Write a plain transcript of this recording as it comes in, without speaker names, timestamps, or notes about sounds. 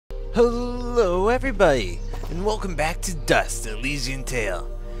Hello everybody, and welcome back to Dust, Elysian Tale.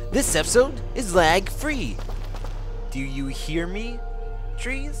 This episode is lag-free. Do you hear me,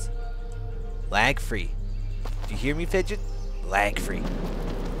 trees? Lag-free. Do you hear me, Fidget? Lag-free.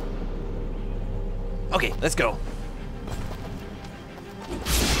 Okay, let's go.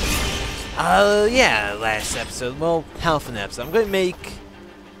 Yeah, last episode, well, half an episode. I'm gonna make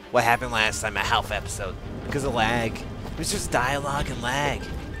what happened last time a half episode, because of lag. It was just dialogue and lag.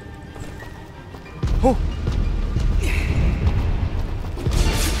 Oh!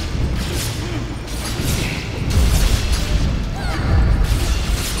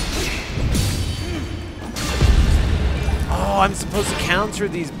 Oh, I'm supposed to counter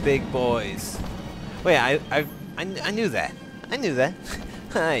these big boys. Wait, I knew that. I knew that.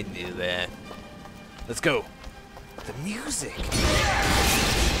 I knew that. Let's go. The music.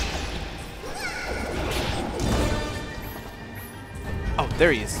 Oh,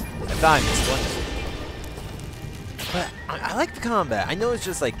 there he is. I thought I missed one. But I like the combat. I know it's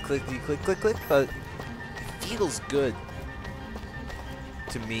just like clicky click click click, but it feels good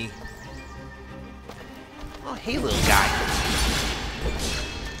to me. Oh, hey little guy.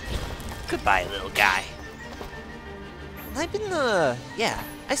 Goodbye, little guy. I've been yeah.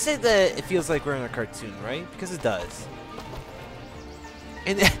 I said that it feels like we're in a cartoon, right? Because it does.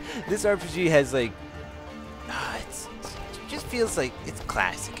 And this RPG has like, it just feels like it's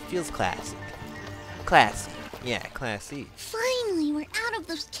classic. It feels classic. Classy. Yeah, classy. Finally, we're out of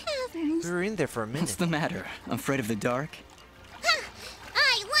those caverns. We were in there for a minute. What's the matter? Afraid of the dark? Ha!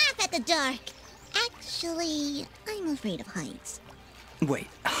 I laugh at the dark. Actually, I'm afraid of heights. Wait,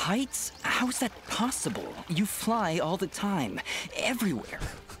 heights? How's that possible? You fly all the time, everywhere.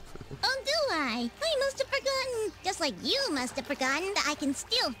 Oh, do I? I must have forgotten. Just like you must have forgotten that I can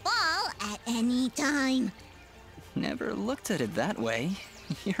still fall at any time. Never looked at it that way.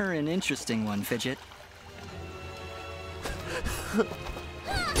 You're an interesting one, Fidget.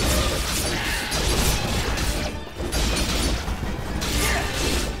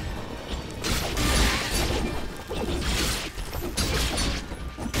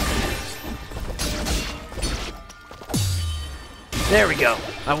 There we go.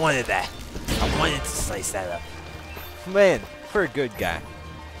 I wanted that. I wanted to slice that up. Man, for a good guy.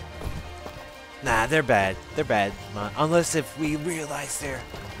 Nah, they're bad. They're bad. Unless if we realize they're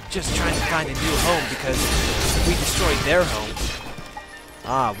just trying to find a new home because we destroyed their home.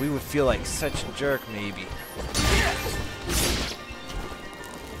 Ah, we would feel like such a jerk, maybe.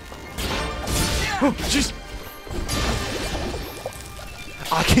 Oh, jeez!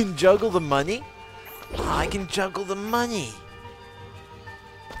 I can juggle the money? Oh, I can juggle the money!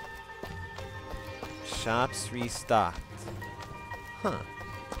 Shops restocked. Huh.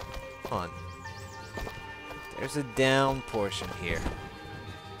 Hold on. There's a down portion here.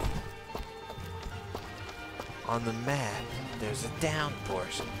 On the map, there's a down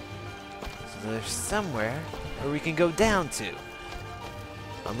portion. So there's somewhere where we can go down to.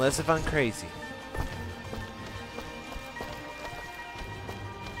 Unless if I'm crazy.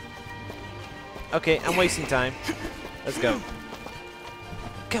 Okay, I'm wasting time. Let's go.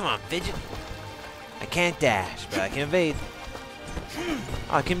 Come on, Fidget. I can't dash, but I can evade. Oh,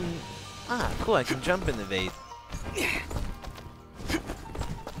 I can... Ah, cool, I can jump and evade.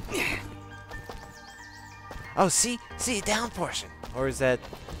 Oh, see a down portion. Or is that...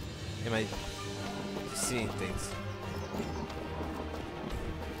 Am I seeing things?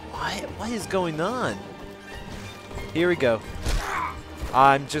 What is going on? Here we go.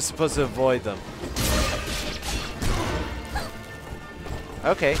 I'm just supposed to avoid them.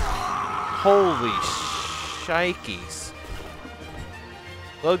 Okay. Holy shikes.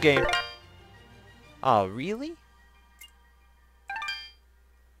 Load game. Oh, really?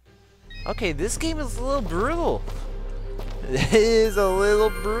 Okay, this game is a little brutal. It is a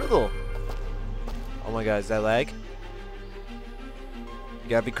little brutal. Oh my god, is that lag? You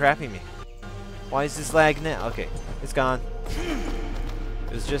gotta be crapping me. Why is this lag now? Okay, it's gone.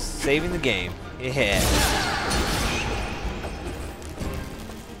 It was just saving the game. Yeah.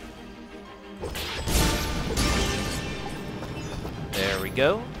 There we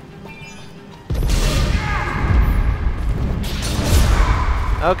go.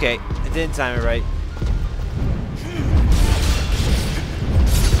 Okay, I didn't time it right.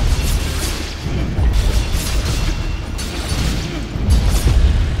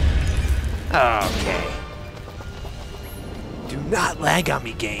 Okay. Do not lag on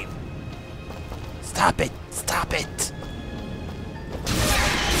me, game. Stop it. Stop it.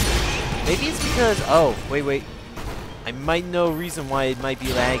 Maybe it's because... Oh, wait. I might know a reason why it might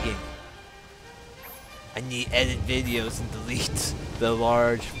be lagging. I need edit videos and delete the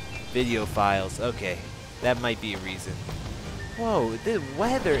large Video files. Okay. That might be a reason. Whoa, the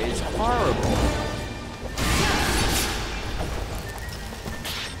weather is horrible.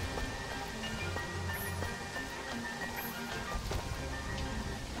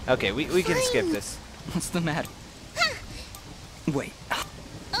 Okay, we can skip this. What's the matter? Wait. Oh,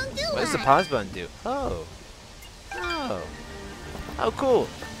 do What does the I? pause button do? Oh. Oh. Oh, cool.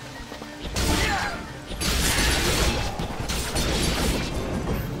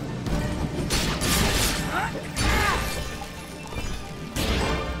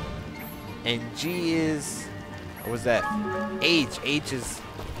 And G is... What was that? H. H is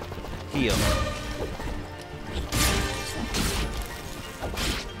heal.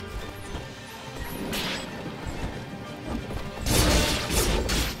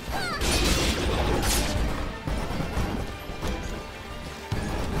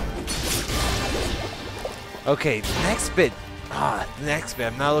 Okay, the next bit. The next bit.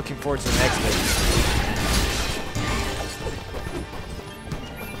 I'm not looking forward to the next bit.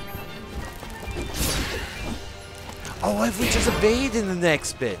 Oh, if we just evade in the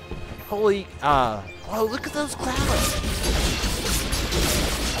next bit. Holy, oh, look at those clouds.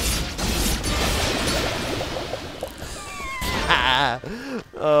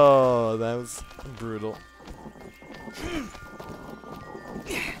 Oh, that was brutal.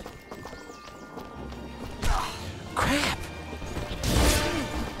 Crap!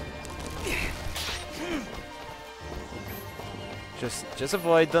 Just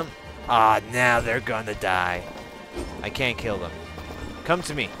avoid them. Now they're gonna die. I can't kill them. Come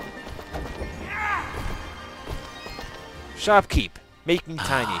to me. Shopkeep. Make me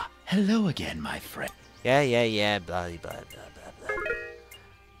tiny. Hello again, my friend. Yeah. Blah, blah, blah, blah, blah.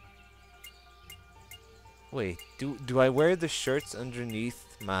 Wait, do I wear the shirts underneath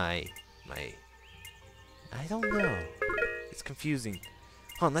my... I don't know. It's confusing.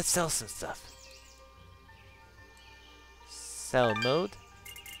 Hold on, let's sell some stuff. Sell mode.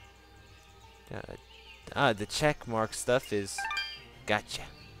 The check mark stuff is... Gotcha.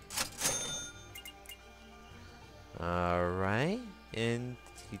 Alright. And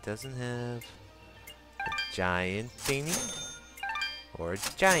he doesn't have a giant thingy. Or a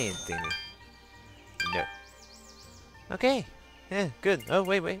giant thingy. No. Okay. Yeah, good. Oh,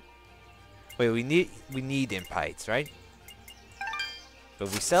 wait. Wait, we need imp heights, right? But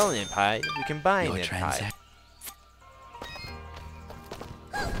if we sell an imp height, we can buy an imp height.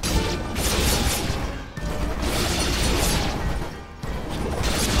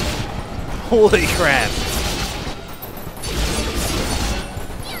 Holy crap!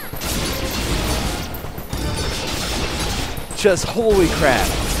 Just holy crap!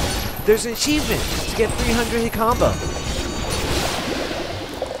 There's an achievement to get 300 hit combo.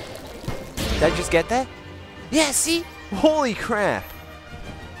 Did I just get that? Yeah, see? Holy crap!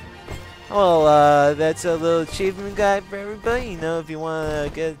 Well, that's a little achievement guide for everybody. You know, if you want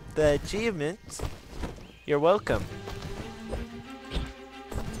to get the achievements, you're welcome.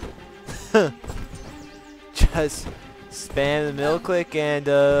 Just spam the middle click and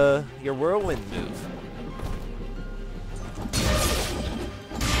your whirlwind move.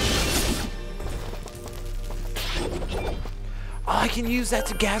 Oh, I can use that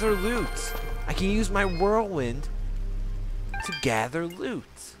to gather loot. I can use my whirlwind to gather loot.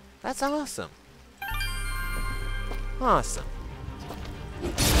 That's awesome. Awesome.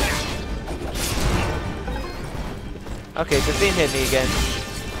 Okay, the thing hit me again.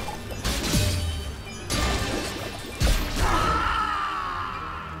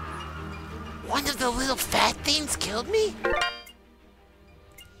 One of the little fat things killed me?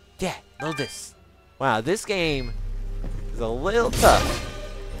 Yeah, know this. Wow, this game is a little tough.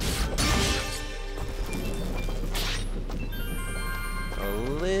 A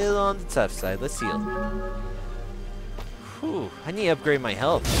little on the tough side. Let's heal. Whew, I need to upgrade my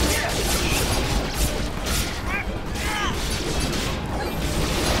health.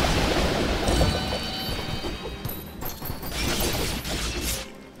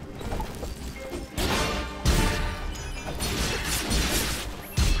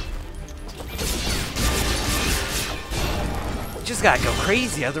 You just gotta go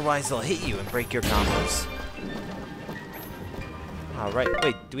crazy, otherwise they'll hit you and break your combos. Alright,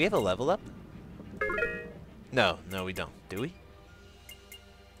 wait, do we have a level up? No, we don't. Do we?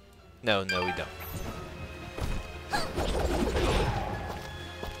 No, we don't.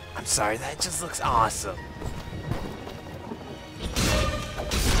 I'm sorry, that just looks awesome.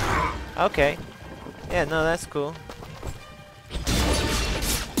 Okay. Yeah, no, that's cool.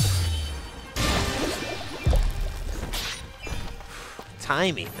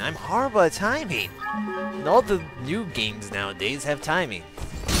 Timing. I'm horrible at timing. And all the new games nowadays have timing.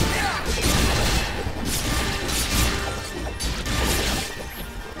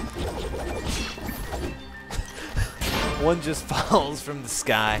 One just falls from the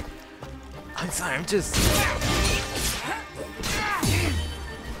sky. I'm sorry, I'm just...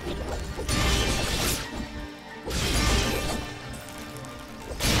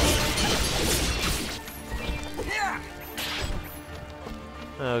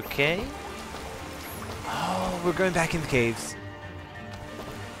 Okay. Oh, we're going back in the caves.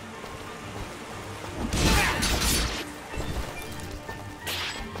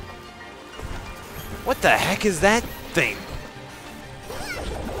 What the heck is that thing?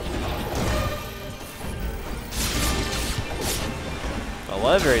 Well,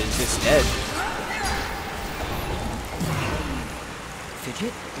 whatever, it's just dead.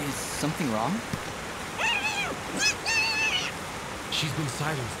 Fidget, is something wrong? She's been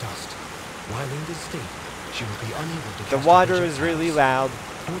silenced, Dust. While in this state, she will be unable to The cast water her is really projectiles. loud.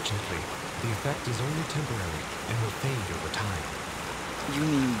 Fortunately, the effect is only temporary and will fade over time. You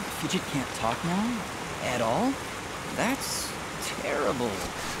mean Fidget can't talk now? At all? That's terrible.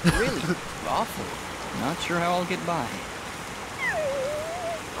 Really awful. Not sure how I'll get by.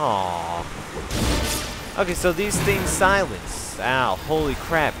 Aww. Okay, so these things silence. Ow, holy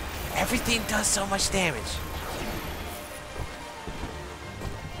crap. Everything does so much damage.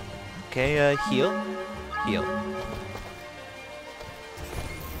 Okay, heal. Heal.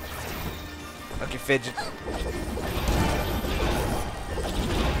 Okay, Fidget.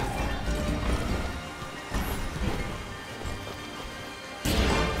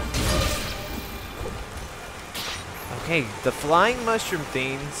 Okay, the flying mushroom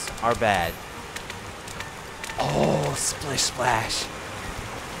things are bad. Oh, Splish Splash.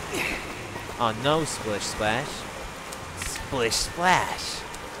 Oh, no Splish Splash. Splish Splash.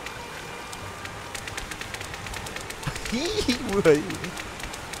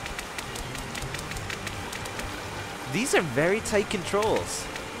 These are very tight controls.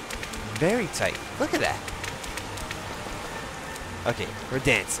 Very tight. Look at that. Okay, we're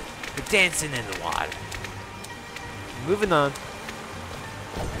dancing. We're dancing in the water. Moving on.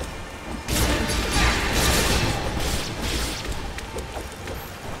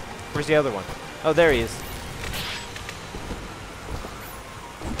 Where's the other one? Oh, there he is.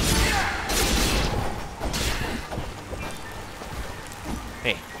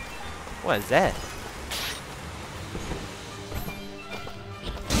 Hey, what is that?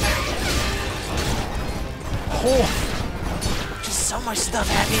 Oh, just so much stuff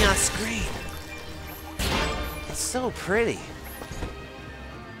happening on screen. It's so pretty.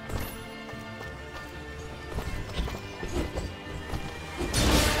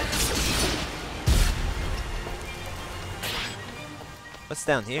 What's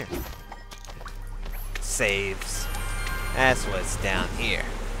down here? Saves. That's what's down here.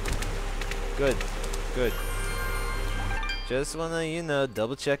 Good. Good. Just wanna, you know,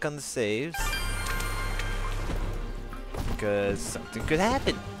 double check on the saves. Because something could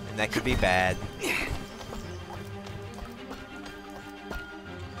happen. And that could be bad. It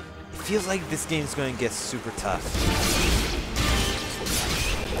feels like this game's going to get super tough.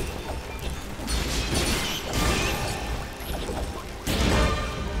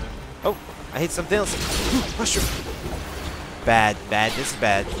 Oh, I hit something else. Ooh, mushroom. Bad, bad, this is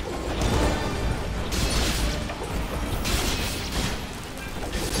bad.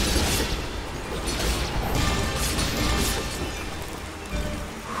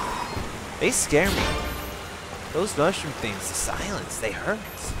 They scare me. Those mushroom things, the silence, they hurt.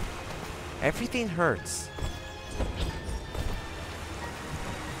 Everything hurts.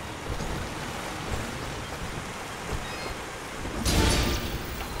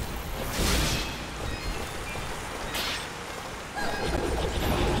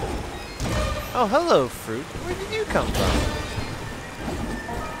 Oh, hello, fruit. Where did you come from?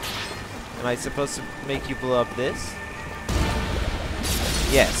 Am I supposed to make you blow up this?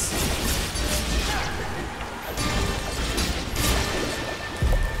 Yes.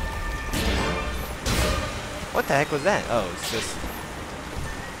 What the heck was that? Oh, it's just...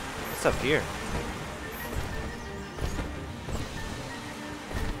 What's up here?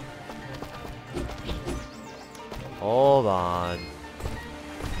 Hold on.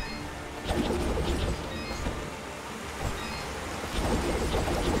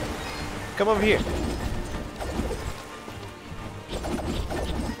 Come over here.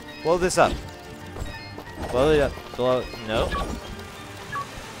 Blow this up. Blow it up. Blow... No.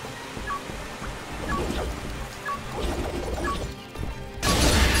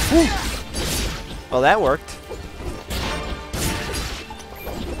 Woo. Well, that worked.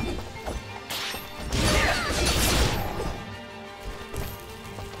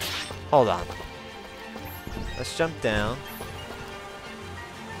 Hold on. Let's jump down.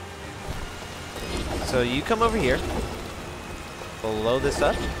 So you come over here. Blow this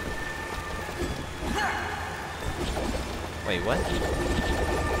up. Wait, what?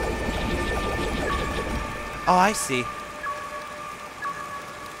 Oh, I see.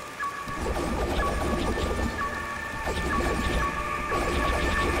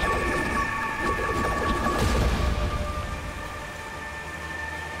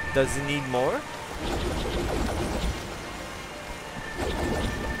 Does it need more?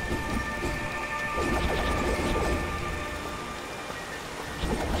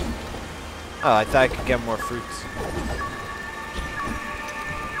 Oh, I thought I could get more fruits.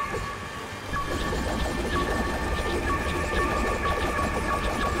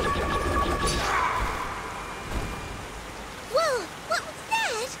 Whoa, what was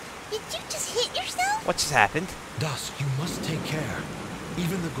that? Did you just hit yourself? What just happened? Dust, you must take care.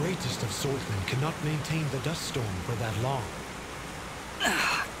 Even the greatest of swordsmen cannot maintain the dust storm for that long.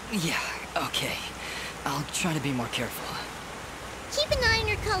 Yeah, okay. I'll try to be more careful. Keep an eye on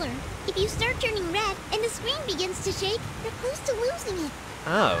your color. If you start turning red and the screen begins to shake, you're close to losing it.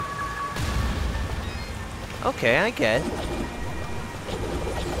 Oh. Okay, I get it.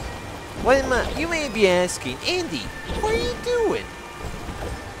 What am I? You may be asking, Andy, what are you doing?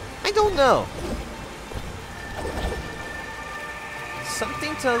 I don't know.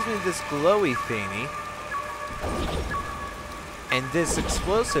 Something tells me this glowy thingy and this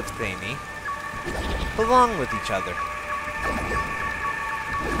explosive thingy belong with each other.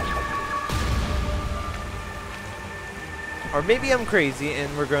 Or maybe I'm crazy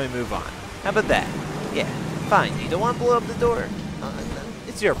and we're going to move on. How about that? Yeah, fine. You don't want to blow up the door?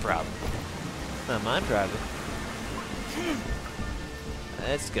 It's your problem. Not my problem.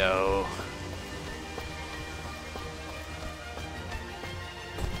 Let's go.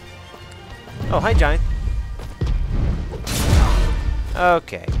 Oh, hi, Giant.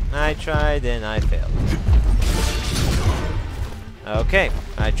 Okay, I tried and I failed. Okay,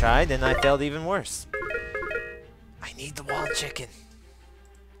 I tried and I failed even worse. I need the wall chicken.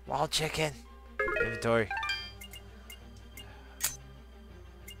 Wall chicken. Inventory.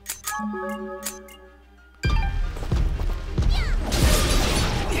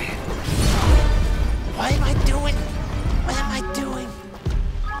 What am I doing? What am I doing?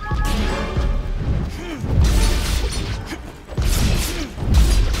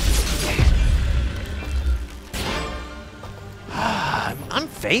 I'm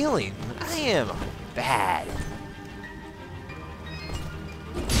failing. I am bad.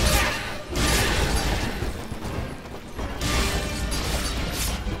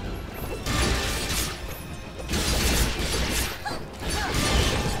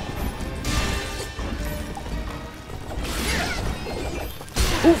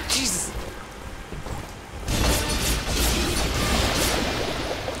 Oh, Jesus.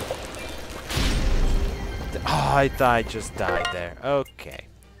 Oh, I thought I just died there. Okay.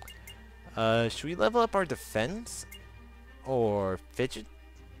 Should we level up our defense? Or fidget?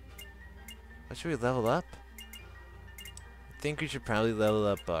 What should we level up? I think we should probably level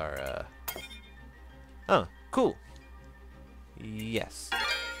up our, Oh, cool. Yes.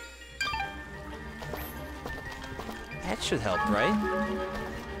 That should help, right?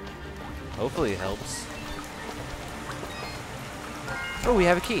 Hopefully it helps. Oh, we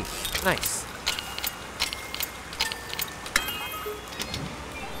have a key. Nice.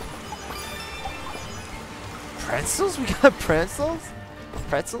 Pretzels? We got pretzels?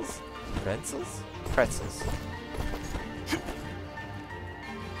 Pretzels? Pretzels? Pretzels.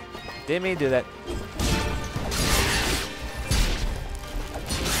 Didn't mean to do that.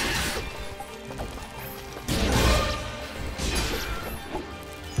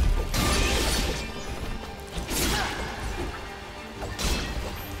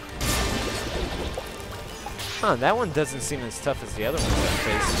 Huh, that one doesn't seem as tough as the other ones I've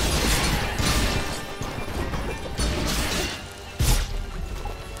faced.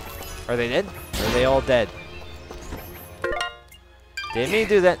 Are they dead? Or are they all dead? Didn't mean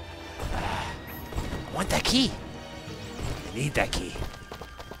to do that. I want that key. I need that key.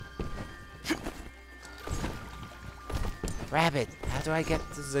 Rabbit, how do I get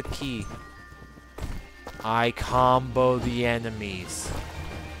the key? I combo the enemies.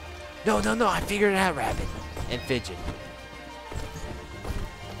 No, no, no, I figured it out, Rabbit. And Fidget.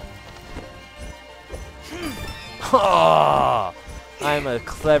 Oh! I'm a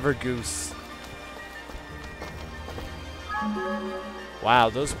clever goose.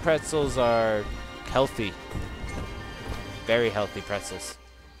 Wow, those pretzels are healthy. Very healthy pretzels.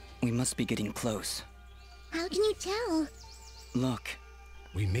 We must be getting close. How can you tell? Look,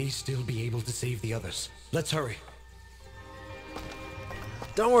 We may still be able to save the others. Let's hurry.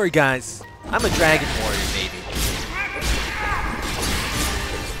 Don't worry, guys. I'm a dragon warrior, maybe.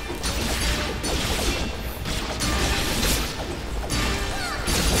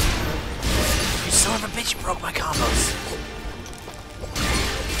 You son of a bitch, you broke my combos.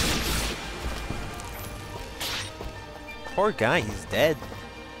 Poor guy, he's dead.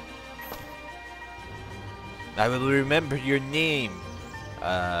 I will remember your name,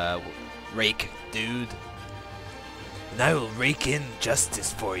 rake dude. And I will rake in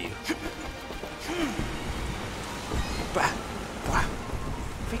justice for you. Bah, wow.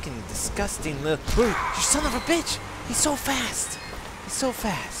 Freaking disgusting little... Wait, you son of a bitch! He's so fast! He's so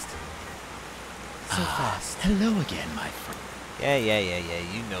fast. So fast. Hello again, my friend. Yeah.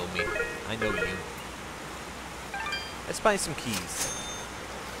 You know me. I know you. Let's buy some keys.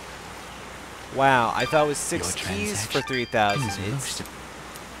 Wow, I thought it was 6 keys for 3,000. It's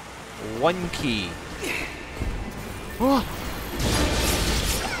 1 key. Oh.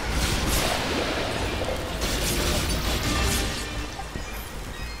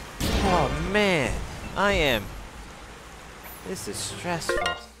 Oh man, I am. This is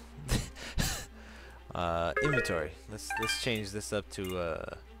stressful. Inventory. Let's change this up to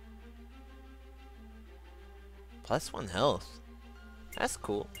 +1 health. That's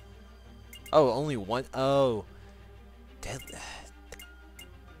cool. Oh, only 1. Oh, deadly.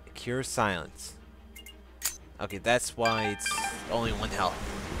 Cure silence. Okay, that's why it's only 1 health.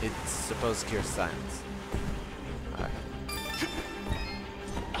 It's supposed to cure silence. Alright.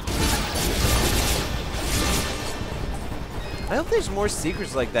 I hope there's more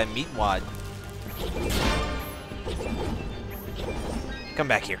secrets like that meat wad. Come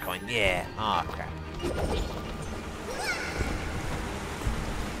back here, coin. Yeah. Aw, crap.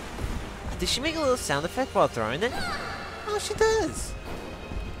 Did she make a little sound effect while throwing it? Oh, she does.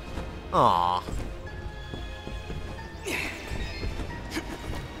 Aw.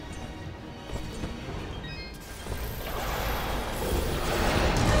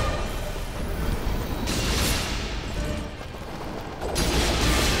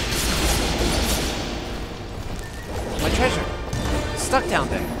 My treasure. It's stuck down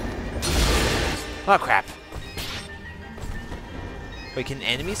there. Oh, crap. Wait, can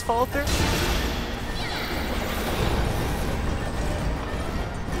enemies fall through?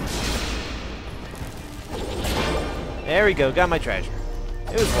 There we go, got my treasure.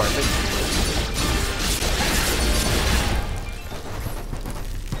 It was worth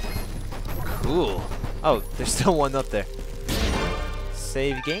it. Cool. Oh, there's still one up there.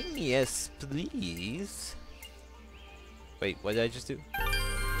 Save game? Yes, please. Wait, what did I just do?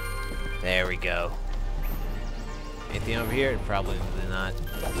 There we go. Anything over here? Probably not.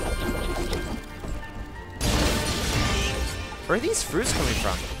 Where are these fruits coming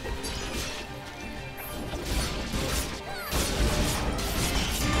from?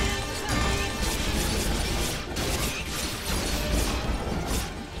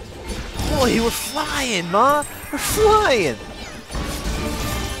 Boy, we're flying, Ma! We're flying!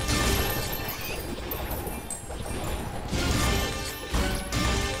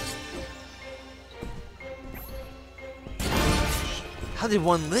 How did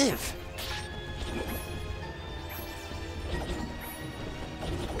one live?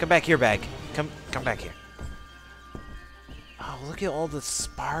 Come back here, bag. Come back here. Oh, look at all the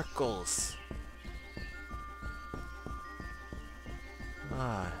sparkles.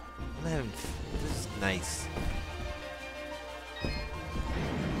 Ah, this is nice.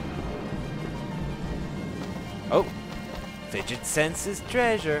 Oh, Fidget senses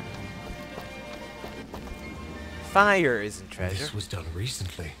treasure. Fire isn't treasure. This was done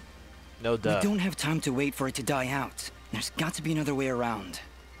recently. No duh. We don't have time to wait for it to die out. There's got to be another way around.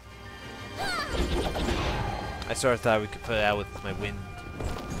 I sort of thought we could put it out with my wind.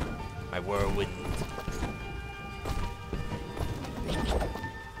 My whirlwind.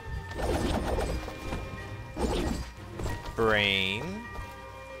 Brain.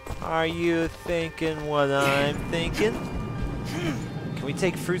 Are you thinking what I'm thinking? Can we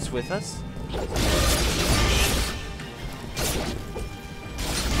take fruits with us?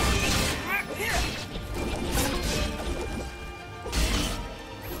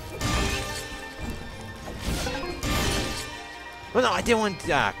 Well, no, I didn't want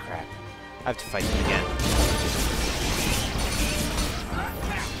to. Ah, crap. I have to fight them again.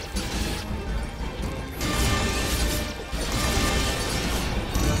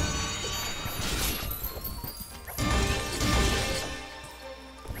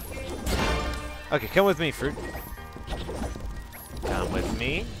 Okay, come with me, fruit. Come with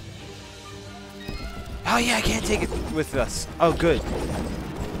me. Oh, yeah, I can't take it with us. Oh, good.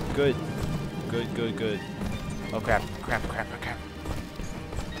 Good. Good, good, good. Oh crap, crap, crap, crap.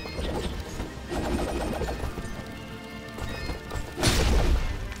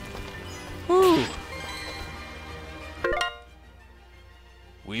 Whew.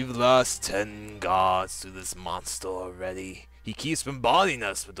 We've lost 10 guards to this monster already. He keeps bombarding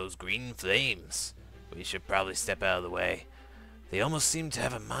us with those green flames. We should probably step out of the way. They almost seem to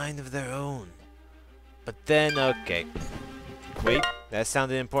have a mind of their own. But then, okay. Wait, that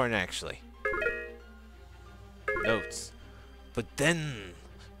sounded important actually. Notes. But then,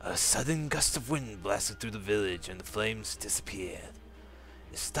 a sudden gust of wind blasted through the village and the flames disappeared.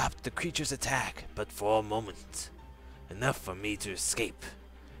 It stopped the creature's attack, but for a moment. Enough for me to escape.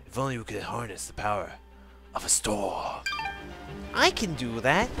 If only we could harness the power of a storm. I can do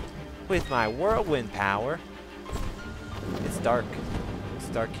that with my whirlwind power. It's dark. It's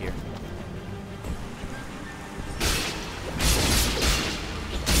dark here.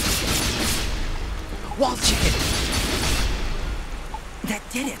 Wall chicken! That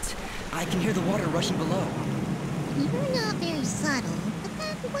did it! I can hear the water rushing below. You're not very subtle, but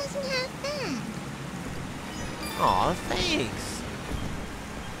that wasn't half bad. Aw, thanks.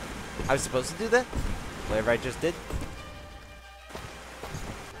 I was supposed to do that? Whatever I just did?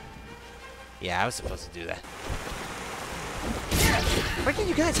 Yeah, I was supposed to do that. Where did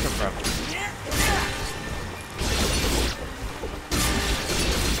you guys come from?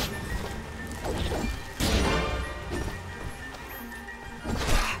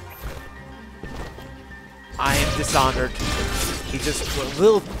 I am dishonored. He just, a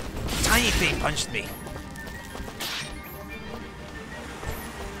little tiny thing punched me.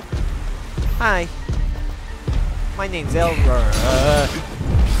 Hi. My name's Elroy.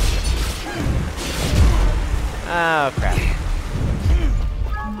 Oh, crap.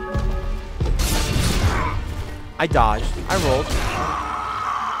 I dodged. I rolled.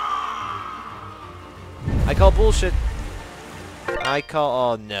 I call bullshit. I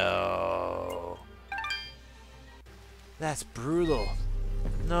call... Oh, no. That's brutal.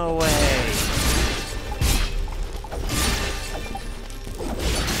 No way.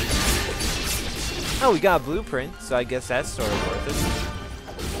 Oh, we got a blueprint, so I guess that's sort of worth it.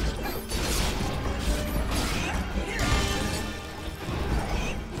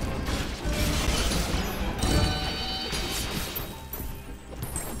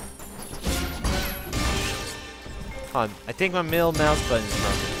 Hold on, I think my middle mouse button is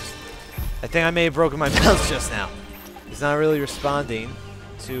broken. I think I may have broken my mouse just now. It's not really responding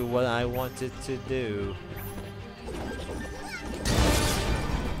to what I wanted to do.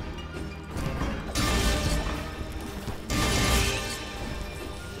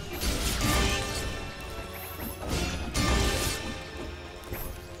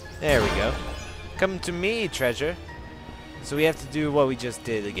 There we go. Come to me, treasure. So we have to do what we just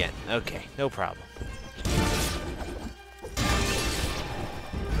did again. Okay, no problem.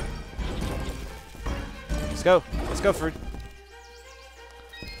 Let's go. Let's go, fruit.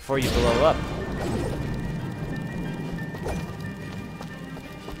 Before you blow up.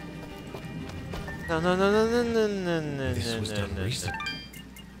 No, no, no, no, no, no, no, no, This was done recently.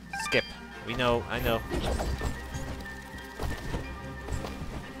 Skip. We know. I know.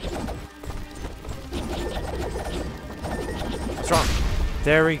 What's wrong?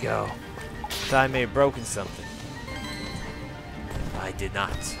 There we go. Thought I may have broken something. I did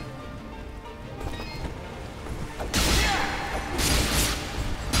not.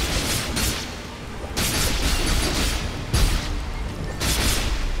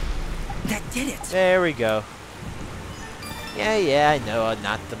 That did it! There we go. Yeah, I know I'm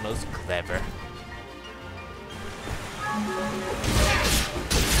not the most clever.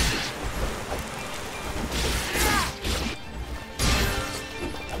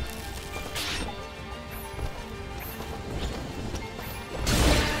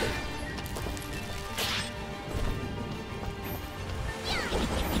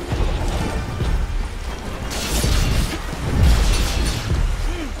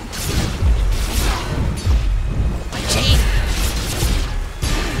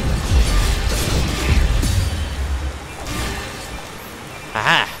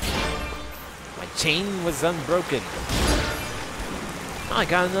 Haha! My chain was unbroken. Oh, I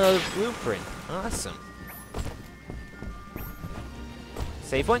got another blueprint. Awesome.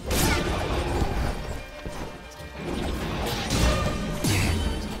 Save one?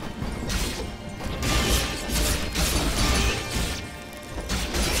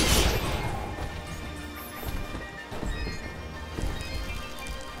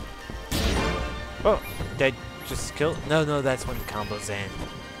 Oh, did I just kill? No, that's when the combos end.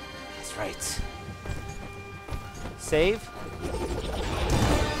 That's right. Save.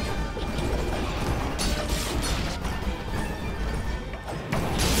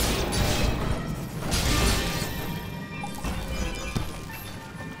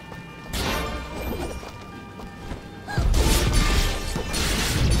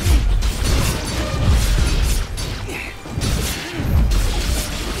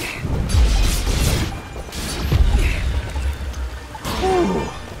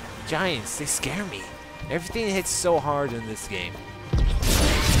 giants, they scare me. Everything hits so hard in this game.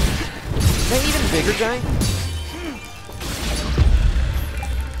 Is that even bigger giant?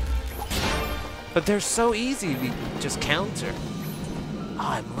 But they're so easy, we just counter.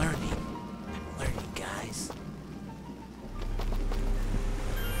 Oh, I'm learning. I'm learning, guys.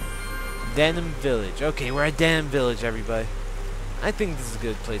 Denim Village. Okay, we're at Denim Village, everybody. I think this is a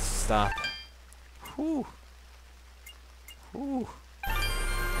good place to stop. Whew. Whew.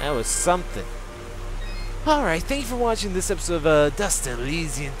 That was something. Alright, thank you for watching this episode of Dustin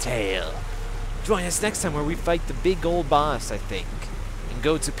Elysian Tale. Join us next time where we fight the big old boss, I think. And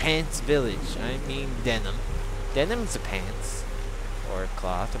go to Pants Village. I mean denim. Denim's a pants. Or a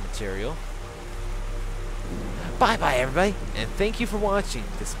cloth, a material. Bye bye everybody, and thank you for watching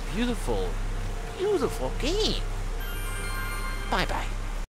this beautiful, beautiful game. Bye bye.